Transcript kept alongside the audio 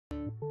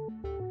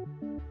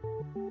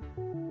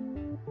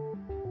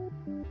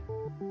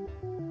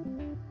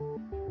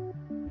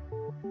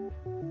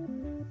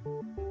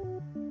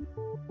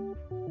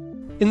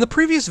In the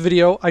previous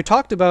video, I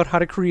talked about how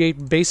to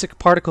create basic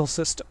particle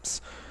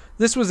systems.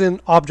 This was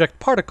in Object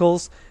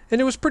Particles,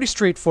 and it was pretty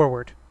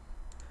straightforward.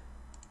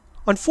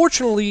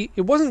 Unfortunately,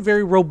 it wasn't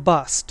very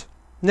robust.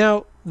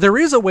 Now, there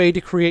is a way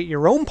to create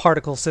your own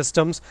particle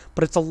systems,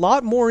 but it's a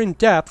lot more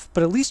in-depth,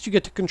 but at least you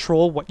get to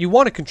control what you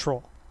want to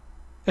control.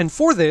 And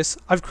for this,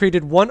 I've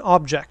created one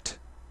object.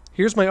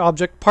 Here's my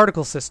object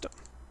particle system.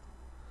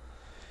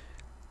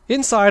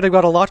 Inside, I've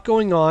got a lot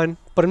going on,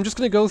 but I'm just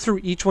going to go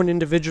through each one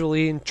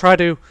individually and try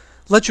to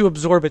let you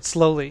absorb it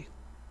slowly.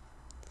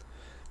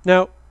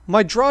 Now,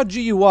 my draw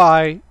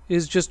GUI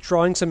is just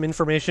drawing some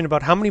information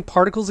about how many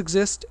particles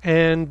exist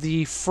and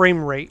the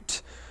frame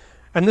rate.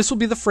 And this will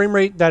be the frame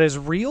rate that is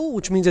real,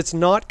 which means it's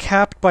not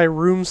capped by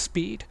room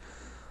speed.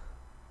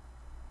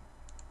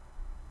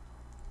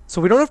 So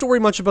we don't have to worry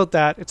much about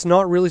that. It's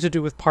not really to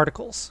do with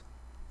particles.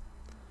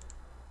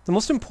 The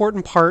most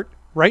important part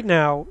right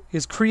now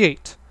is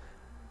create.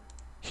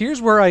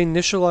 Here's where I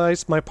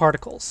initialize my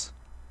particles.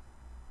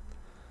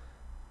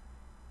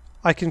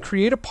 I can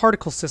create a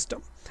particle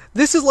system.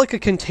 This is like a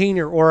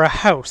container or a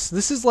house.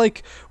 This is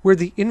like where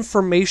the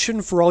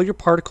information for all your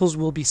particles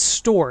will be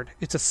stored.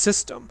 It's a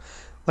system.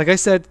 Like I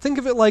said, think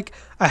of it like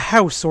a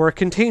house or a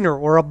container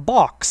or a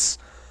box.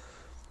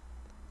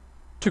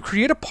 To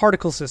create a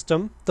particle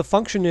system, the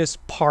function is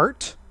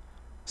part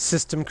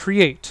system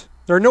create.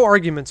 There are no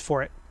arguments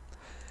for it.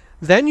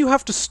 Then you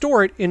have to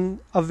store it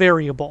in a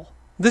variable.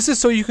 This is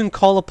so you can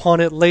call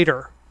upon it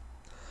later.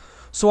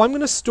 So I'm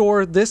going to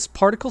store this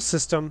particle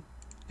system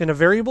in a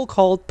variable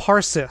called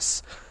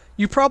parsys.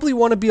 You probably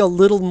want to be a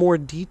little more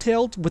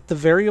detailed with the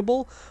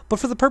variable, but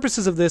for the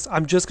purposes of this,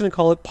 I'm just going to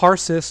call it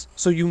parsys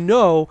so you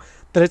know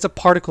that it's a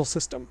particle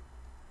system.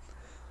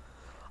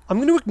 I'm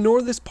going to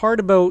ignore this part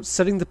about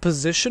setting the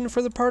position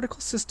for the particle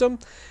system,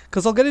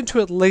 because I'll get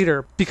into it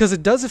later, because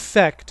it does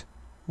affect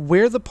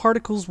where the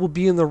particles will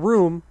be in the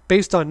room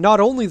based on not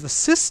only the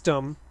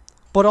system,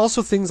 but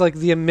also things like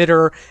the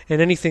emitter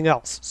and anything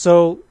else.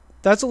 So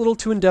that's a little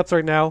too in-depth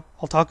right now.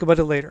 I'll talk about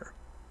it later.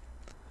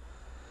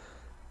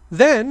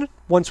 Then,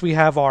 once we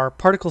have our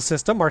particle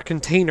system, our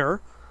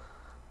container,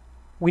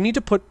 we need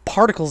to put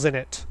particles in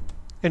it.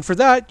 And for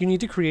that, you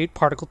need to create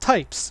particle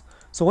types.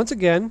 So once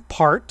again,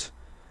 part,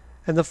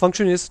 and the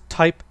function is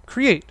type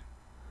create.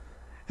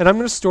 And I'm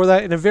going to store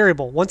that in a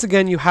variable. Once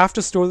again, you have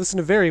to store this in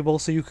a variable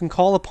so you can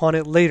call upon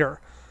it later.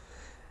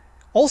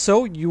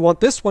 Also, you want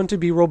this one to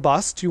be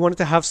robust. You want it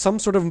to have some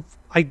sort of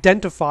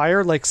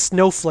identifier like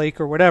snowflake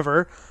or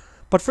whatever.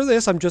 But for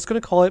this, I'm just going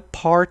to call it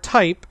par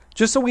type,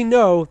 just so we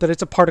know that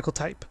it's a particle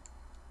type.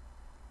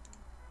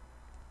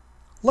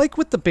 Like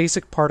with the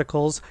basic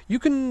particles, you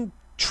can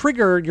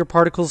trigger your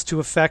particles to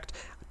effect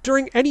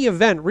during any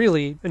event,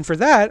 really, and for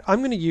that, I'm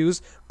going to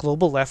use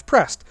global left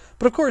pressed.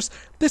 But of course,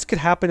 this could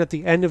happen at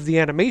the end of the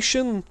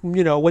animation,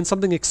 when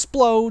something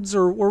explodes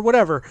or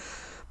whatever.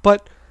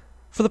 But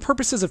for the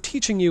purposes of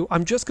teaching you,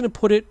 I'm just going to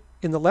put it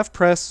in the left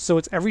press so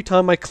it's every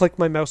time I click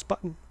my mouse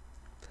button.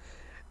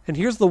 And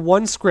here's the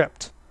one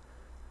script.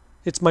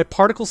 It's my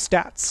particle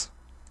stats.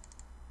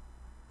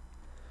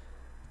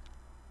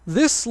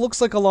 This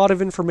looks like a lot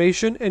of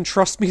information, and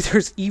trust me,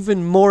 there's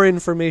even more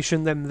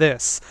information than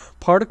this.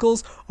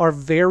 Particles are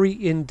very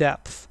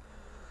in-depth.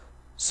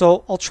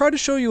 So I'll try to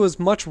show you as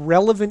much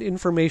relevant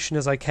information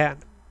as I can.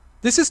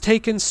 This is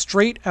taken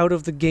straight out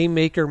of the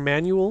GameMaker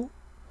manual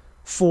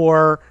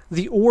for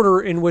the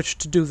order in which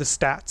to do the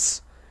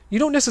stats. You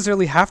don't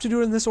necessarily have to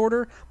do it in this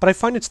order, but I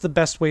find it's the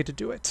best way to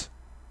do it.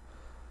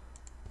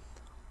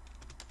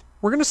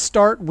 We're going to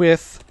start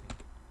with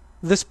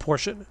this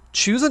portion.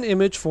 Choose an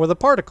image for the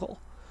particle.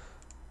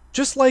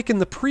 Just like in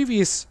the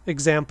previous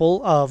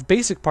example of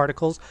basic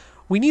particles,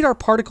 we need our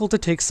particle to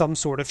take some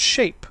sort of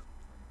shape.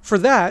 For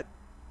that,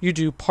 you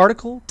do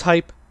particle,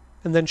 type,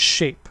 and then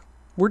shape.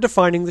 We're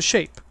defining the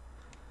shape.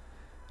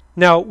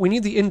 Now, we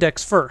need the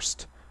index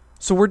first.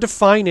 So we're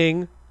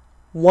defining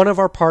one of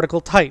our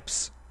particle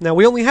types. Now,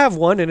 we only have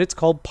one, and it's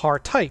called par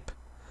type.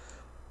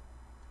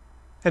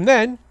 And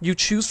then you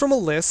choose from a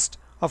list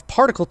of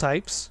particle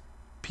types,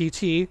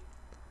 PT,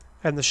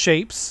 and the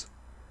shapes,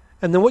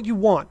 and then what you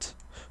want.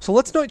 So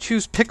let's not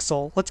choose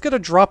pixel, let's get a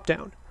drop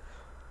down.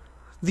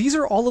 These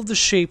are all of the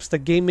shapes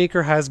that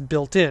GameMaker has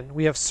built in.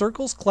 We have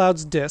circles,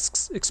 clouds,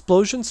 disks,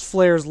 explosions,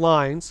 flares,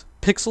 lines,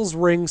 pixels,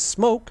 rings,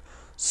 smoke,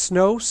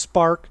 snow,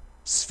 spark,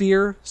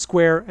 sphere,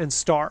 square, and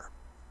star.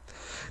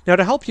 Now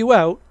to help you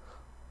out,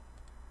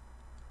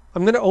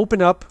 I'm going to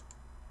open up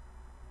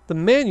the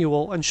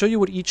manual and show you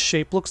what each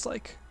shape looks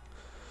like.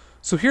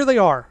 So here they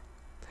are.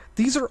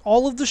 These are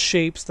all of the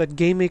shapes that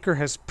GameMaker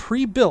has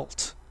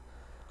pre-built.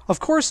 Of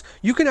course,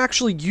 you can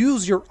actually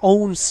use your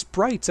own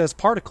sprites as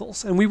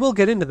particles, and we will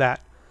get into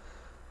that.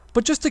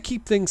 But just to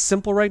keep things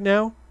simple right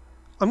now,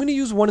 I'm going to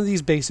use one of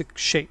these basic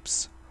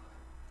shapes.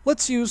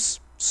 Let's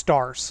use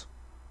stars.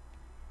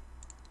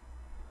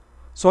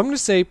 So I'm going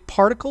to say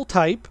particle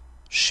type,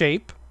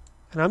 shape,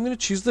 and I'm going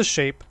to choose the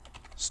shape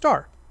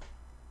star.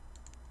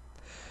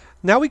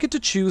 Now we get to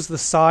choose the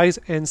size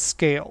and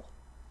scale.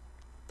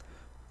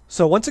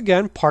 So once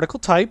again, particle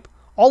type.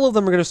 All of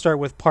them are going to start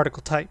with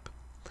particle type.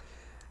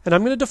 and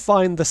I'm going to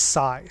define the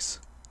size.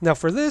 Now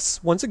for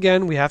this, once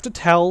again, we have to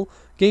tell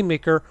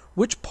GameMaker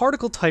which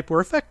particle type we're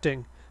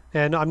affecting,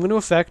 and I'm going to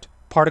affect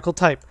particle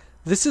type.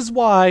 This is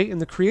why in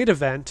the create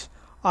event,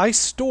 I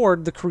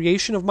stored the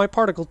creation of my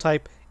particle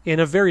type in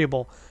a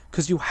variable,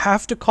 because you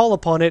have to call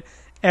upon it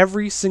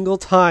every single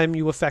time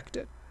you affect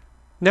it.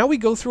 Now we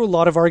go through a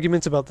lot of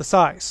arguments about the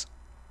size.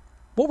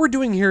 What we're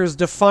doing here is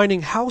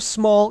defining how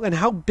small and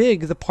how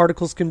big the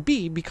particles can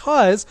be,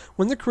 because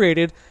when they're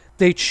created,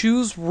 they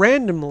choose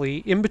randomly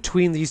in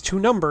between these two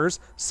numbers,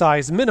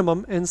 size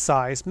minimum and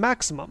size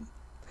maximum.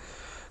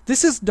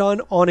 This is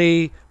done on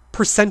a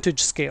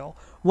percentage scale.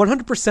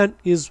 100%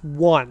 is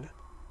 1.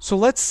 So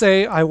let's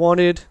say I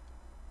wanted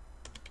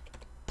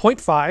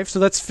 0.5, so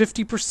that's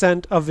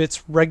 50% of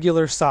its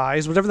regular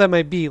size, whatever that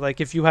might be. Like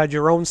if you had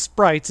your own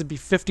sprites, it'd be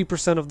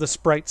 50% of the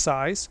sprite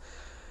size.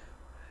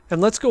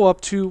 And let's go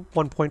up to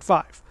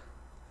 1.5.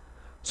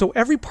 So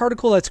every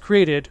particle that's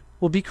created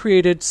will be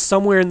created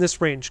somewhere in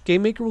this range.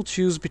 GameMaker will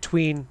choose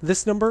between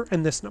this number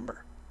and this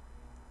number.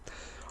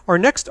 Our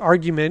next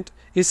argument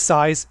is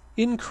size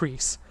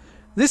increase.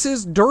 This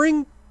is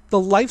during the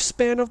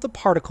lifespan of the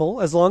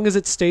particle, as long as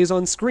it stays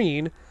on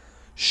screen,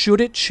 should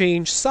it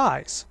change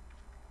size?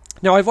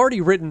 Now I've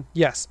already written,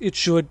 yes, it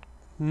should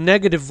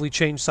negatively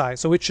change size,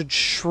 so it should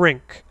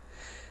shrink.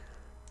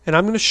 And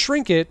I'm going to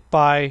shrink it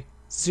by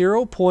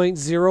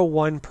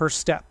 0.01 per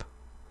step.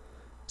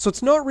 So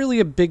it's not really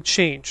a big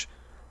change.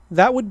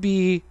 That would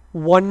be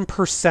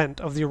 1%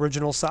 of the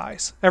original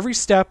size. Every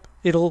step,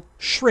 it'll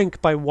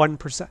shrink by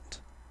 1%.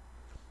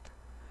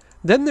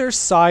 Then there's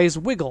size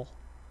wiggle.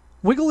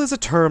 Wiggle is a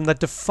term that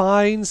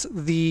defines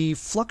the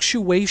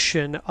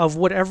fluctuation of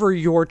whatever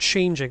you're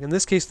changing, in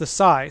this case the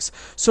size.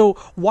 So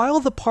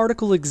while the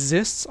particle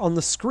exists on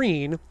the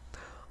screen,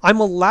 I'm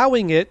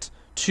allowing it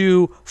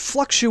to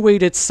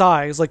fluctuate its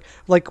size,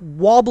 like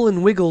wobble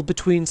and wiggle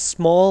between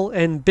small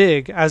and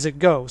big as it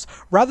goes.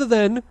 Rather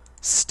than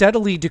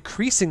steadily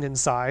decreasing in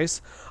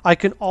size, I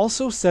can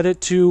also set it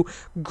to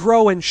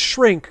grow and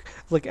shrink,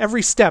 like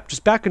every step,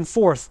 just back and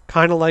forth,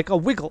 kind of like a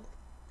wiggle.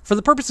 For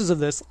the purposes of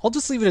this, I'll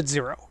just leave it at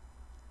 0.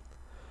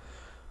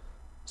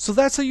 So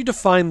that's how you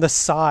define the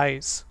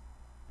size.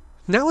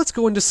 Now let's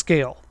go into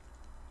scale.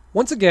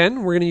 Once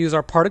again, we're going to use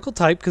our particle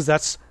type because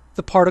that's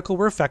the particle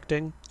we're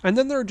affecting. And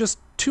then there are just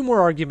two more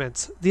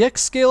arguments, the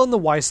X scale and the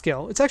Y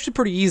scale. It's actually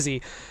pretty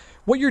easy.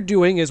 What you're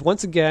doing is,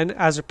 once again,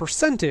 as a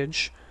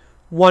percentage,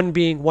 1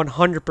 being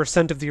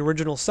 100% of the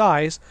original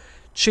size,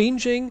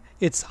 changing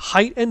its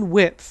height and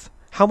width,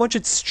 how much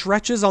it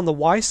stretches on the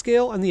Y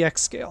scale and the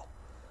X scale.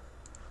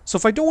 So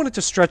if I don't want it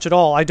to stretch at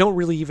all, I don't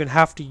really even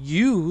have to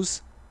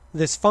use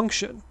this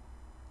function.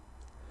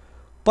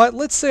 But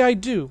let's say I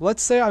do.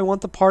 Let's say I want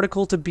the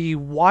particle to be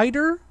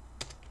wider.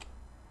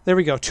 There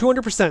we go,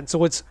 200%.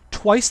 So it's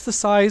twice the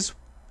size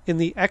in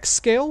the X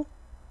scale,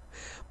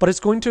 but it's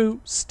going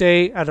to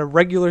stay at a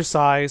regular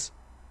size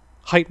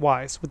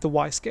height-wise with the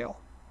Y scale.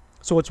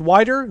 So it's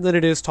wider than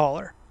it is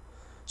taller.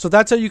 So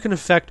that's how you can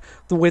affect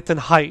the width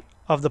and height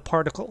of the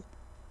particle.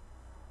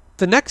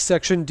 The next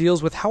section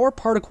deals with how our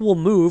particle will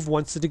move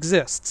once it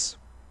exists.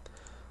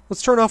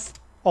 Let's turn off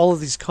all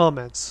of these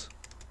comments.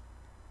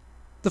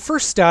 The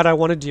first stat I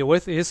want to deal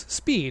with is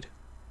speed.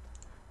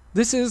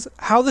 This is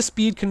how the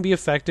speed can be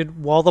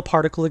affected while the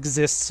particle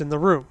exists in the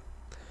room.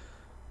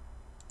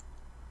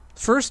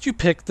 First, you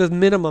pick the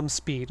minimum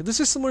speed. This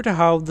is similar to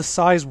how the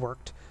size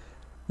worked.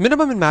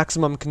 Minimum and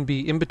maximum can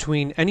be in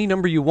between any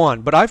number you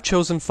want, but I've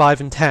chosen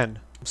 5 and 10.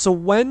 So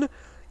when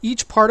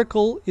each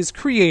particle is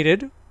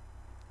created,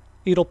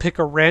 it'll pick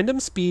a random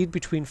speed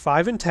between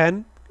 5 and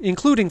 10,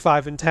 including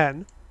 5 and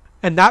 10,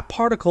 and that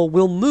particle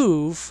will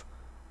move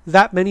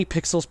that many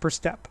pixels per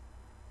step.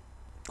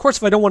 Of course,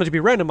 if I don't want it to be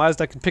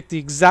randomized, I can pick the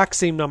exact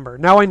same number.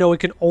 Now I know it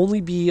can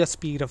only be a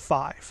speed of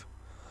 5.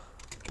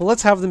 But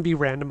let's have them be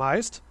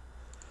randomized.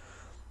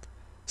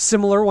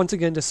 Similar, once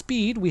again, to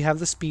speed, we have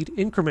the speed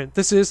increment.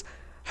 This is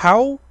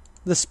how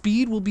the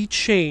speed will be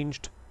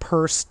changed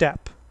per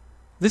step.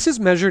 This is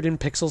measured in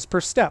pixels per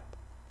step.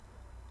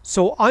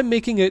 So I'm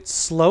making it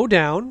slow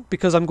down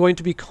because I'm going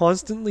to be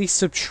constantly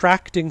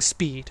subtracting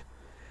speed.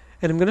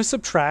 And I'm going to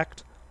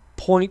subtract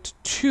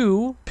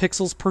 0.2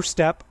 pixels per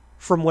step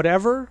from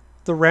whatever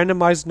the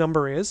randomized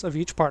number is of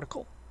each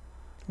particle.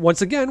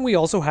 Once again, we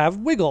also have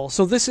wiggle.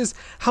 So this is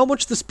how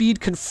much the speed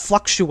can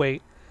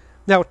fluctuate.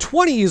 Now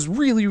 20 is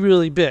really,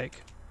 really big.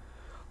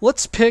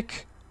 Let's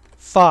pick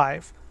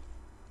 5.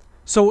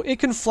 So it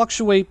can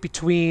fluctuate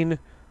between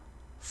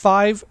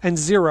 5 and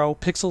 0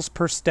 pixels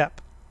per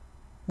step,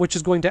 which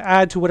is going to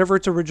add to whatever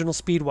its original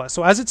speed was.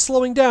 So as it's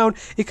slowing down,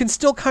 it can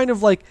still kind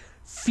of like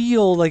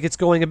feel like it's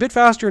going a bit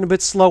faster and a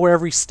bit slower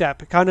every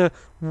step. It kind of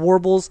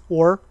warbles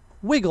or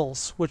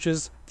wiggles, which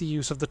is the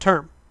use of the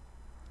term.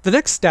 The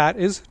next stat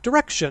is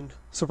direction.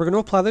 So we're going to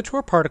apply that to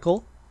our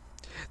particle.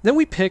 Then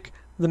we pick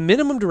the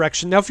minimum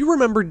direction. Now, if you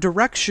remember,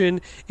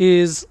 direction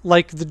is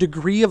like the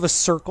degree of a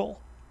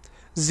circle.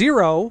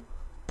 0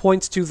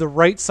 points to the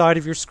right side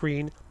of your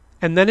screen,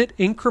 and then it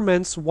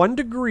increments 1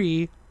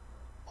 degree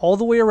all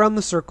the way around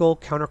the circle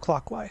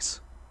counterclockwise.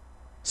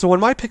 So when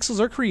my pixels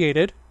are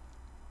created,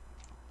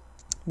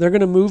 they're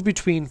going to move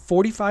between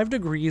 45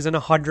 degrees and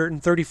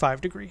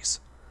 135 degrees.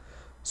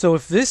 So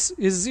if this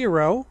is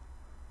 0,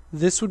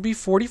 this would be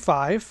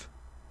 45,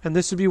 and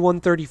this would be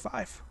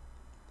 135.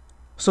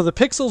 So the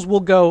pixels will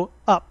go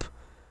up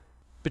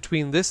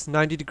between this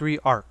 90-degree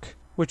arc,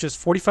 which is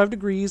 45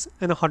 degrees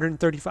and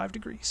 135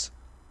 degrees.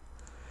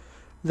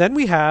 Then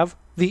we have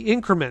the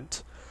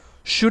increment.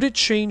 Should it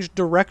change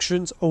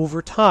directions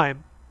over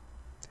time?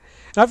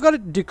 And I've got a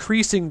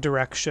decreasing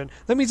direction.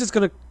 That means it's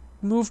going to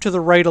move to the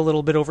right a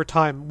little bit over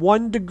time,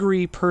 1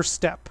 degree per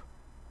step.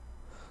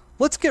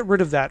 Let's get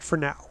rid of that for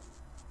now.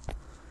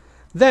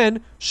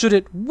 Then, should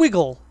it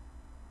wiggle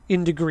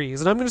in degrees?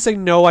 And I'm going to say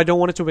no, I don't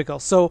want it to wiggle.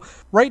 So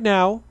right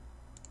now,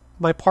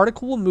 my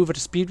particle will move at a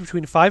speed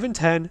between 5 and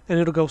 10, and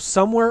it'll go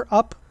somewhere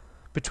up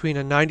between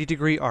a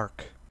 90-degree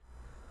arc.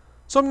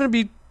 So I'm going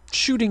to be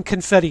shooting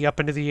confetti up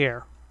into the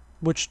air,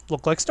 which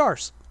look like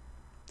stars.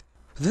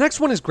 The next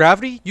one is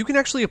gravity. You can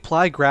actually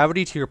apply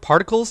gravity to your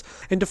particles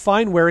and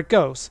define where it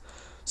goes.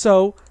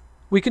 So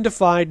we can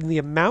define the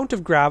amount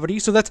of gravity,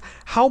 so that's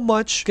how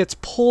much gets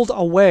pulled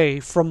away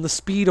from the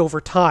speed over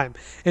time.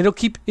 And it'll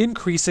keep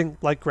increasing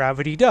like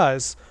gravity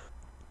does.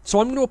 So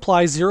I'm going to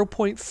apply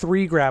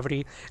 0.3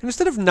 gravity. And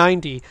instead of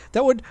 90,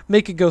 that would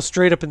make it go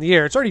straight up in the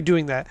air. It's already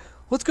doing that.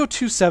 Let's go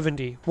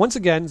 270. Once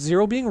again,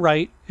 0 being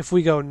right. If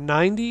we go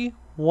 90,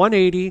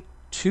 180,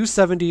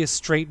 270 is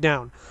straight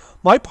down.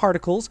 My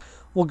particles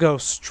will go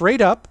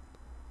straight up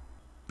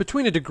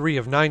between a degree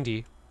of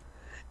 90.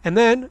 And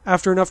then,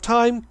 after enough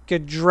time,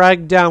 get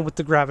dragged down with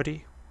the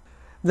gravity.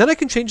 Then I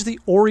can change the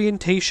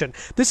orientation.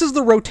 This is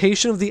the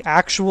rotation of the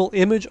actual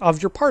image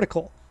of your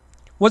particle.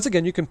 Once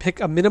again, you can pick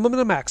a minimum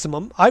and a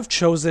maximum. I've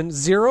chosen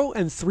 0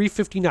 and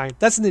 359.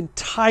 That's an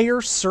entire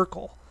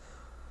circle.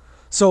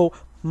 So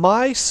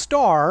my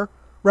star,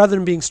 rather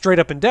than being straight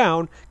up and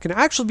down, can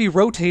actually be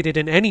rotated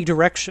in any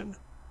direction.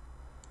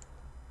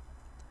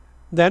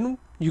 Then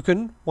you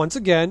can, once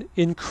again,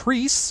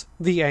 increase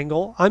the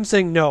angle. I'm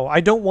saying no, I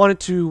don't want it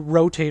to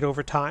rotate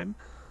over time.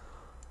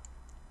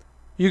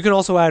 You can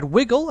also add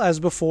wiggle, as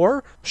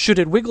before, should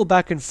it wiggle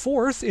back and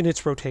forth in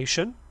its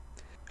rotation.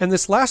 And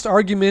this last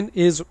argument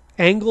is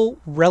angle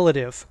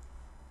relative.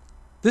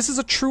 This is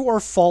a true or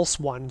false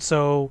one,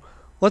 so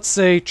let's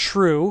say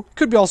true.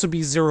 Could also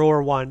be 0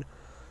 or 1.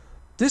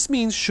 This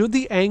means should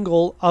the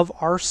angle of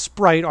our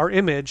sprite, our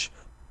image,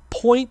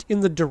 point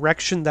in the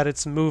direction that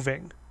it's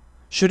moving?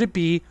 Should it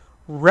be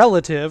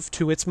relative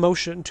to its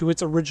motion, to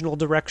its original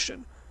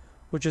direction,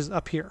 which is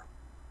up here?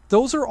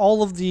 Those are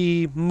all of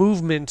the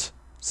movement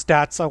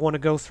stats I want to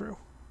go through.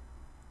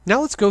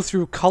 Now let's go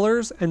through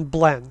colors and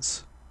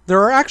blends. There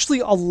are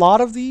actually a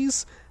lot of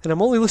these, and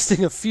I'm only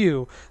listing a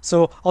few,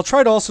 so I'll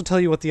try to also tell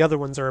you what the other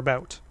ones are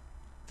about.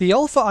 The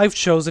alpha I've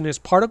chosen is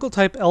particle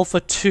type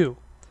alpha 2.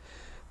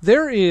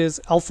 There is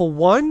alpha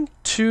 1,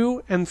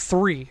 2, and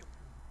 3.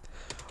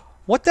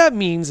 What that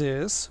means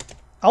is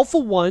alpha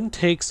 1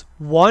 takes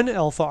 1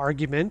 alpha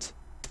argument,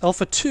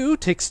 alpha 2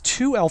 takes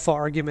 2 alpha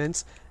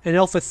arguments, and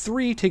alpha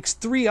 3 takes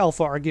 3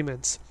 alpha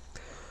arguments.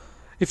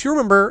 If you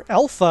remember,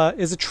 alpha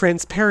is a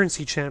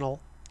transparency channel.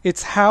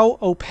 It's how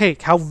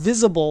opaque, how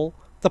visible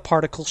the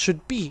particle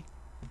should be.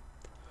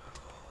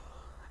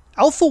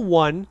 Alpha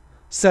 1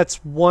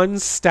 sets 1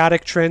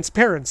 static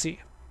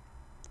transparency.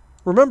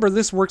 Remember,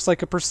 this works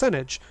like a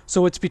percentage,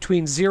 so it's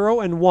between 0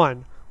 and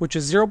 1, which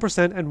is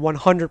 0% and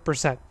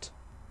 100%.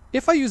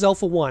 If I use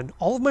alpha 1,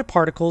 all of my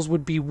particles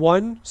would be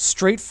 1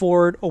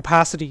 straightforward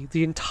opacity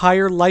the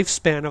entire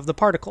lifespan of the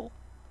particle.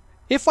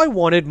 If I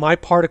wanted my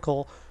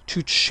particle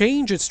to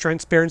change its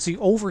transparency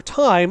over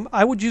time,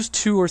 I would use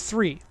 2 or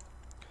 3.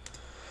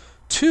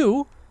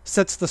 2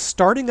 sets the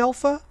starting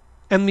alpha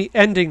and the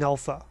ending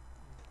alpha.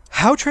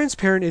 How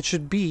transparent it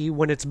should be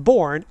when it's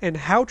born and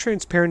how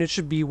transparent it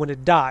should be when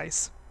it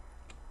dies.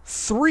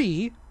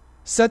 3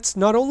 sets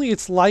not only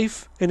its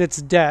life and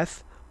its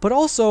death, but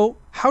also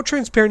how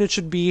transparent it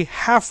should be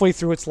halfway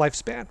through its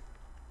lifespan.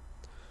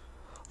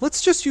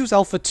 Let's just use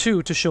alpha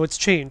 2 to show its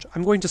change.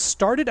 I'm going to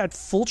start it at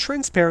full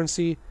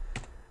transparency,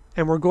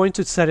 and we're going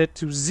to set it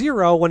to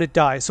 0 when it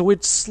dies. So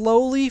it's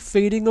slowly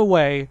fading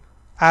away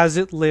as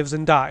it lives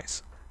and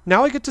dies.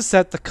 Now I get to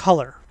set the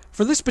color.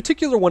 For this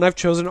particular one, I've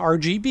chosen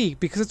RGB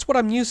because it's what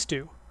I'm used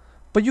to.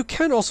 But you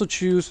can also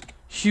choose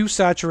hue,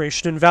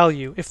 saturation, and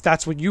value if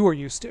that's what you are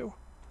used to.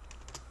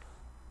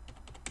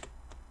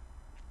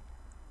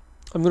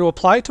 I'm going to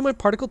apply it to my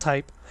particle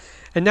type,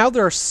 and now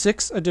there are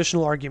 6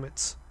 additional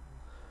arguments.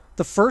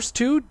 The first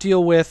 2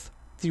 deal with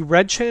the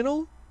red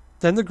channel,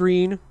 then the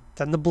green,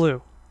 then the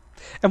blue.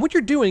 And what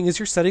you're doing is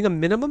you're setting a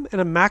minimum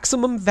and a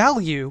maximum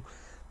value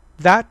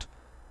that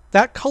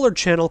colored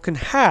channel can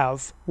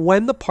have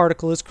when the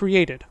particle is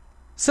created.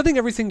 Setting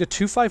everything to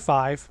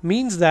 255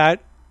 means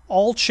that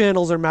all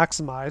channels are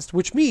maximized,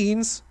 which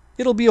means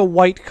it'll be a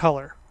white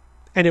color,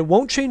 and it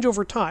won't change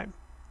over time.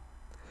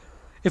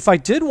 If I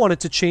did want it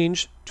to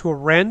change to a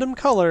random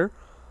color,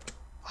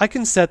 I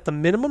can set the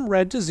minimum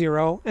red to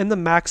 0 and the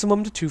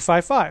maximum to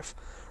 255.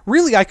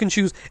 Really, I can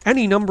choose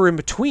any number in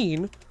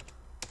between,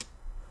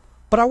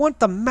 but I want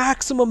the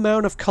maximum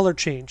amount of color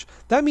change.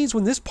 That means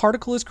when this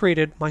particle is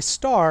created, my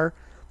star,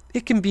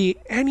 it can be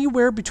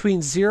anywhere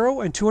between 0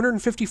 and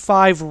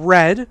 255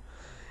 red,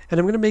 and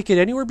I'm going to make it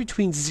anywhere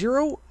between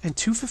 0 and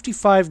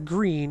 255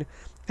 green,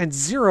 and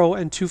 0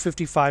 and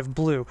 255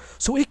 blue.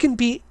 So it can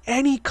be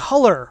any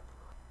color.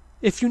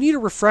 If you need a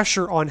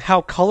refresher on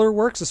how color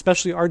works,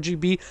 especially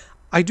RGB,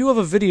 I do have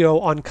a video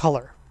on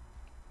color.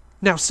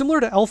 Now, similar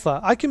to alpha,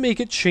 I can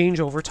make it change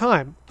over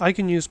time. I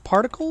can use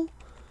particle,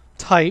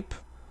 type,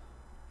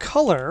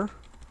 color,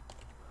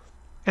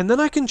 and then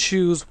I can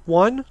choose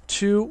 1,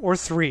 2, or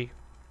 3.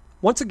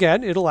 Once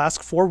again, it'll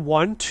ask for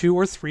 1, 2,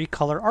 or 3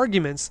 color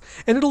arguments,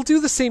 and it'll do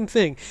the same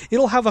thing.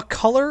 It'll have a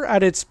color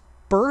at its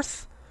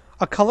birth,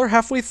 a color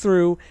halfway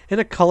through, and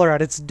a color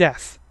at its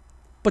death.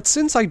 But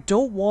since I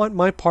don't want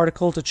my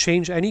particle to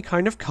change any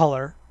kind of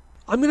color,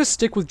 I'm going to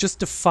stick with just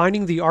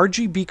defining the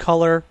RGB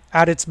color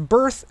at its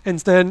birth, and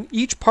then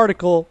each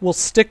particle will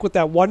stick with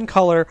that one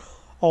color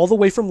all the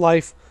way from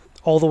life,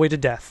 all the way to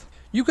death.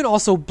 You can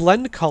also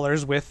blend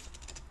colors with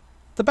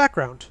the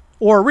background,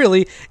 or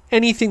really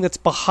anything that's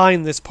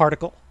behind this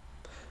particle.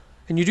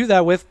 And you do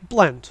that with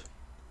blend.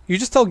 You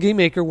just tell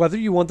GameMaker whether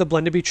you want the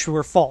blend to be true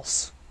or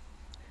false.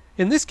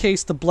 In this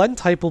case, the blend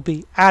type will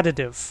be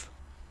additive.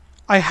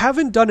 I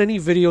haven't done any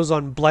videos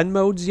on blend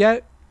modes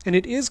yet, and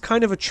it is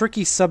kind of a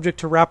tricky subject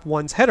to wrap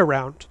one's head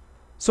around.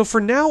 So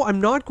for now,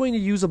 I'm not going to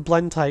use a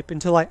blend type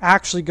until I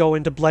actually go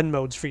into blend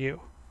modes for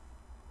you.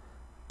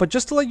 But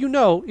just to let you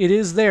know, it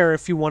is there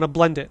if you want to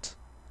blend it.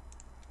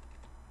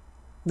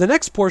 The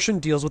next portion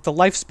deals with the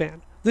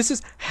lifespan. This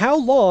is how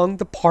long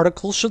the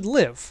particle should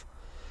live.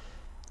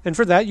 And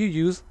for that, you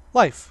use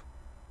life.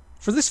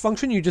 For this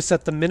function, you just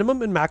set the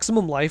minimum and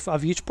maximum life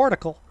of each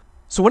particle.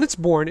 So when it's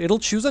born, it'll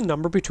choose a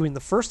number between the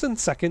first and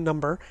second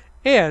number,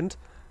 and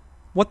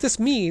what this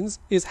means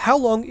is how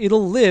long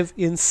it'll live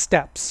in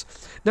steps.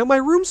 Now my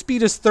room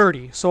speed is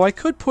 30, so I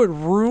could put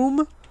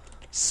room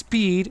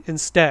speed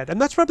instead.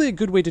 And that's probably a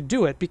good way to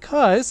do it,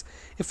 because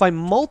if I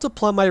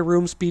multiply my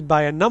room speed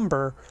by a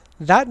number,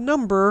 that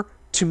number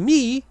to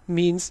me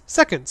means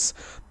seconds.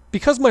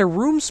 Because my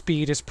room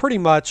speed is pretty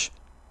much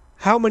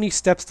how many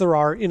steps there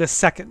are in a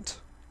second.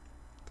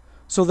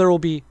 So there will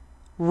be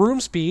room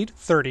speed,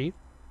 30,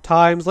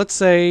 times, let's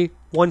say,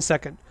 1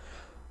 second.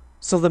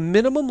 So the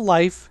minimum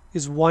life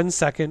is 1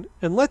 second,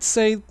 and let's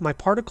say my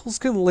particles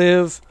can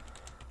live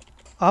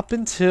up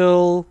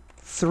until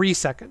 3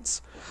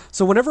 seconds.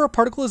 So whenever a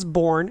particle is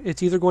born,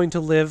 it's either going to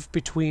live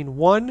between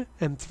 1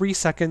 and 3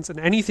 seconds and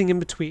anything in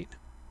between.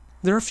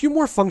 There are a few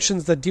more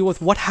functions that deal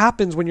with what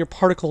happens when your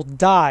particle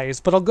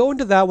dies, but I'll go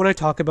into that when I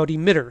talk about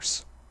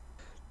emitters.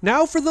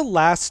 Now for the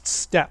last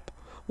step.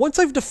 Once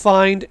I've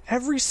defined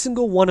every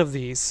single one of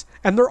these,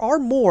 and there are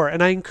more,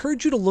 and I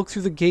encourage you to look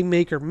through the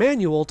GameMaker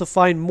manual to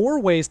find more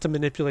ways to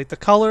manipulate the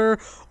color,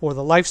 or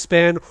the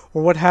lifespan,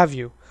 or what have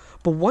you.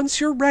 But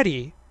once you're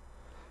ready,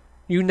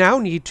 you now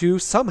need to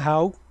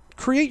somehow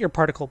create your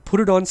particle, put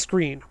it on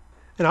screen.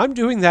 And I'm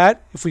doing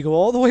that, if we go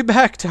all the way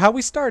back to how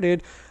we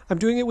started, I'm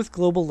doing it with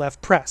global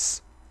left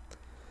press.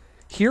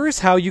 Here is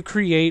how you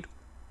create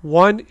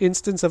one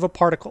instance of a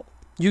particle.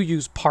 You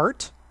use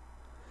part,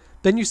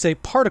 then you say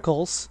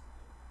particles,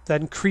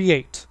 then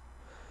create.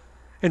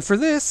 And for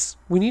this,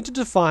 we need to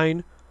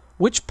define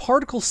which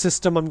particle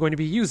system I'm going to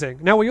be using.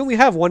 Now we only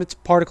have one, it's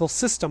particle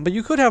system, but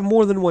you could have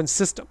more than one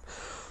system.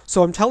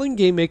 So I'm telling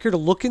GameMaker to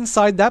look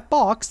inside that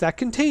box, that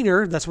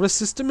container, that's what a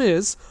system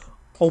is,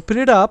 open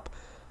it up,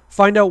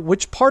 find out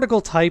which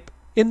particle type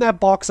in that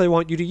box I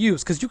want you to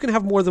use, because you can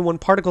have more than one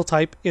particle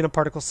type in a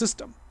particle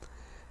system.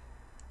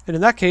 And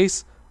in that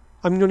case,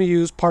 I'm going to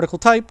use particle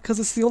type because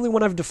it's the only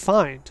one I've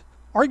defined.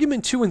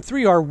 Argument 2 and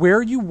 3 are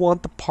where you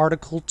want the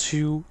particle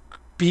to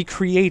be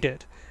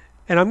created.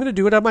 And I'm going to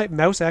do it on my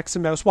mouse X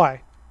and mouse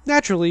Y.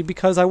 Naturally,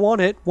 because I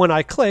want it, when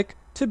I click,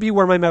 to be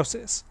where my mouse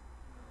is.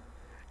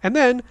 And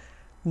then,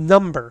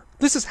 number.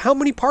 This is how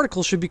many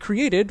particles should be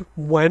created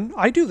when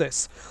I do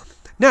this.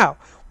 Now,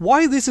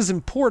 why this is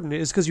important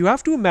is because you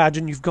have to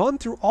imagine you've gone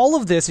through all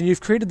of this and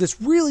you've created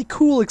this really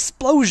cool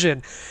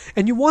explosion.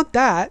 And you want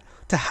that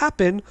to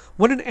happen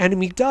when an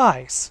enemy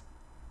dies.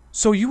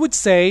 So you would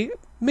say,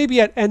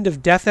 maybe at end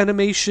of death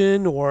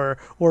animation or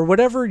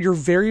whatever your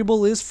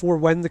variable is for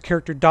when the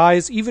character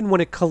dies, even when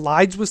it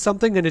collides with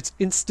something and it's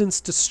instance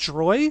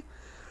destroy,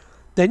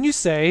 then you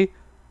say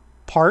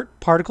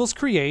particles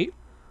create,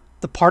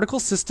 the particle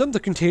system, the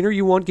container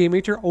you want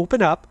GameMaker to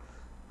open up,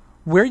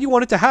 where you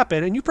want it to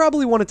happen, and you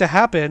probably want it to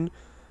happen,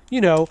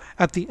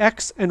 at the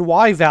X and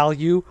Y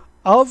value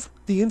of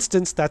the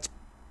instance that's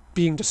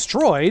being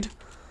destroyed.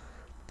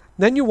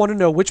 Then you want to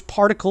know which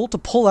particle to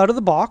pull out of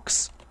the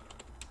box,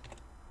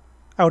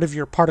 out of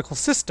your particle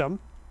system,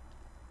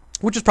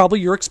 which is probably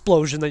your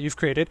explosion that you've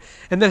created,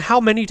 and then how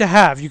many to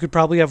have. You could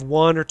probably have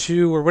 1 or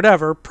 2 or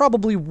whatever,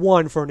 probably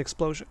 1 for an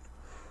explosion.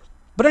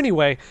 But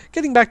anyway,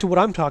 getting back to what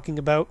I'm talking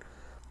about,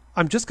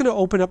 I'm just going to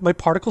open up my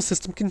particle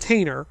system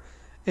container,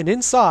 and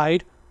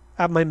inside,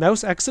 at my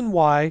mouse X and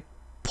Y,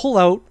 pull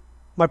out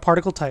my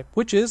particle type,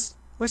 which is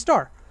my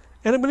star.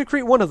 And I'm going to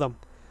create one of them.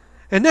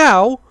 And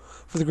now,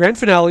 for the grand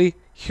finale,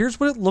 here's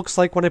what it looks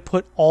like when I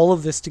put all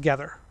of this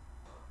together.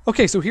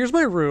 Okay, so here's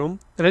my room,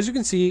 and as you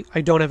can see,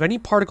 I don't have any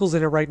particles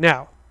in it right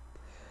now.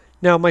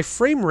 Now, my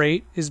frame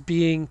rate is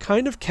being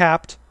kind of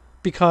capped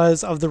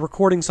because of the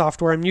recording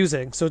software I'm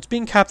using, so it's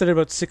being capped at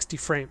about 60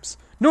 frames.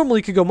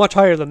 Normally, it could go much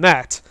higher than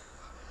that.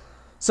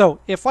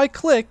 So, if I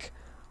click,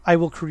 I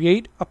will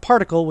create a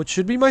particle, which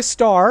should be my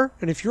star,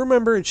 and if you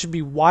remember, it should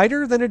be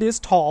wider than it is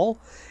tall.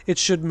 It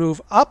should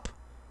move up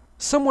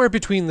somewhere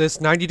between this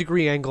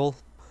 90-degree angle,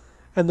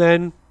 and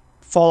then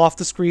fall off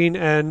the screen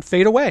and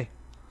fade away.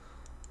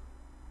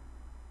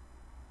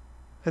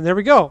 And there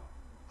we go.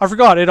 I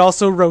forgot, it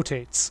also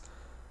rotates.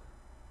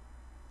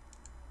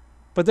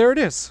 But there it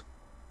is.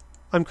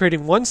 I'm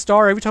creating one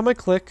star every time I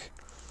click.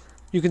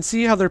 You can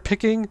see how they're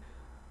picking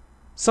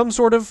some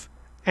sort of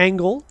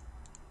angle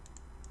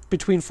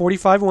between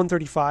 45 and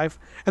 135.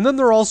 And then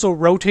they're also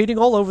rotating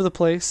all over the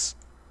place.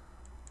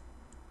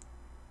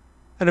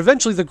 And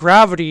eventually the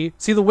gravity,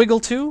 see the wiggle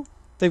too?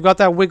 They've got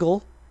that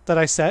wiggle that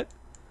I set.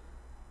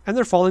 And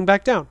they're falling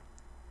back down.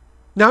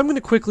 Now I'm going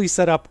to quickly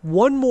set up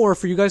one more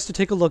for you guys to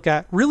take a look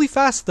at, really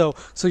fast though,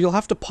 so you'll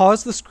have to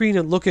pause the screen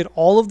and look at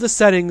all of the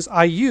settings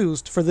I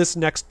used for this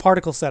next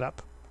particle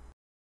setup.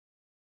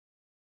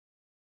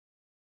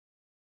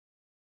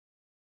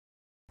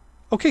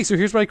 Okay, so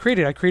here's what I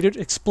created. I created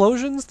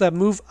explosions that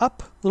move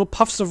up, little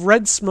puffs of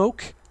red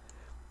smoke,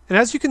 and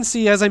as you can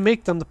see, as I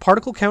make them, the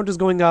particle count is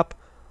going up,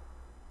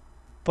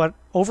 but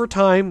over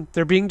time,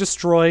 they're being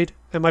destroyed,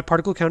 and my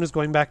particle count is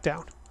going back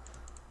down.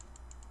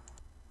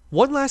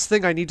 One last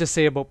thing I need to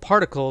say about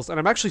particles, and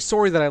I'm actually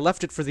sorry that I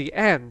left it for the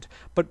end,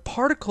 but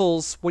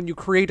particles, when you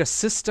create a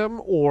system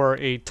or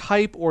a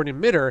type or an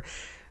emitter,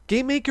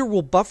 GameMaker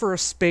will buffer a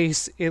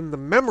space in the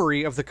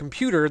memory of the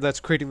computer that's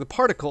creating the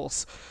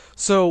particles.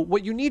 So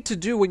what you need to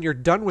do when you're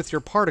done with your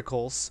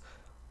particles,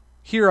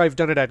 here I've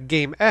done it at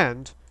game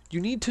end,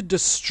 you need to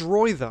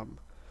destroy them.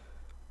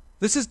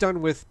 This is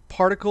done with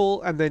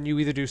particle, and then you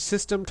either do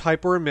system,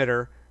 type, or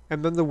emitter,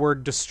 and then the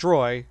word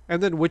destroy,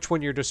 and then which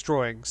one you're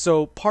destroying.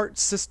 So part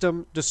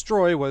system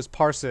destroy was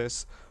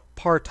parsys,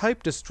 par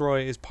type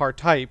destroy is par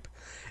type,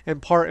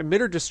 and par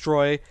emitter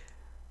destroy,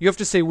 you have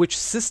to say which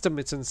system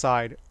it's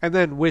inside, and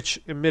then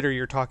which emitter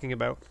you're talking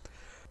about.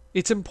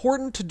 It's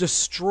important to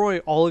destroy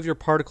all of your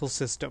particle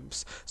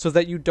systems so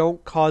that you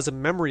don't cause a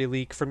memory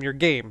leak from your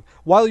game.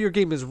 While your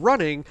game is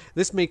running,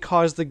 this may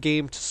cause the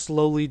game to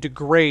slowly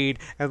degrade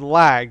and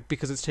lag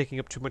because it's taking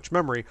up too much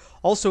memory.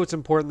 Also, it's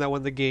important that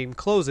when the game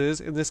closes,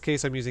 in this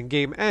case I'm using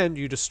game end,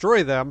 you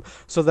destroy them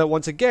so that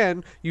once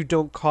again, you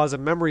don't cause a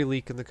memory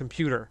leak in the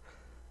computer.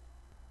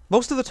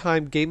 Most of the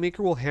time, GameMaker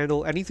will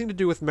handle anything to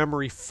do with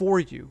memory for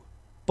you.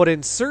 But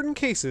in certain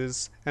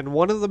cases, and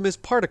one of them is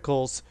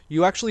particles,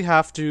 you actually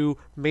have to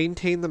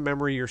maintain the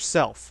memory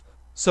yourself.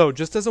 So,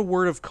 just as a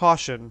word of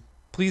caution,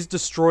 please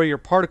destroy your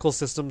particle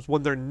systems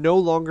when they're no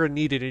longer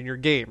needed in your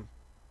game.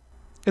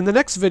 In the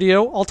next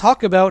video, I'll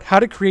talk about how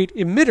to create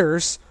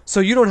emitters so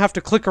you don't have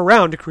to click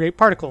around to create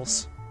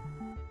particles.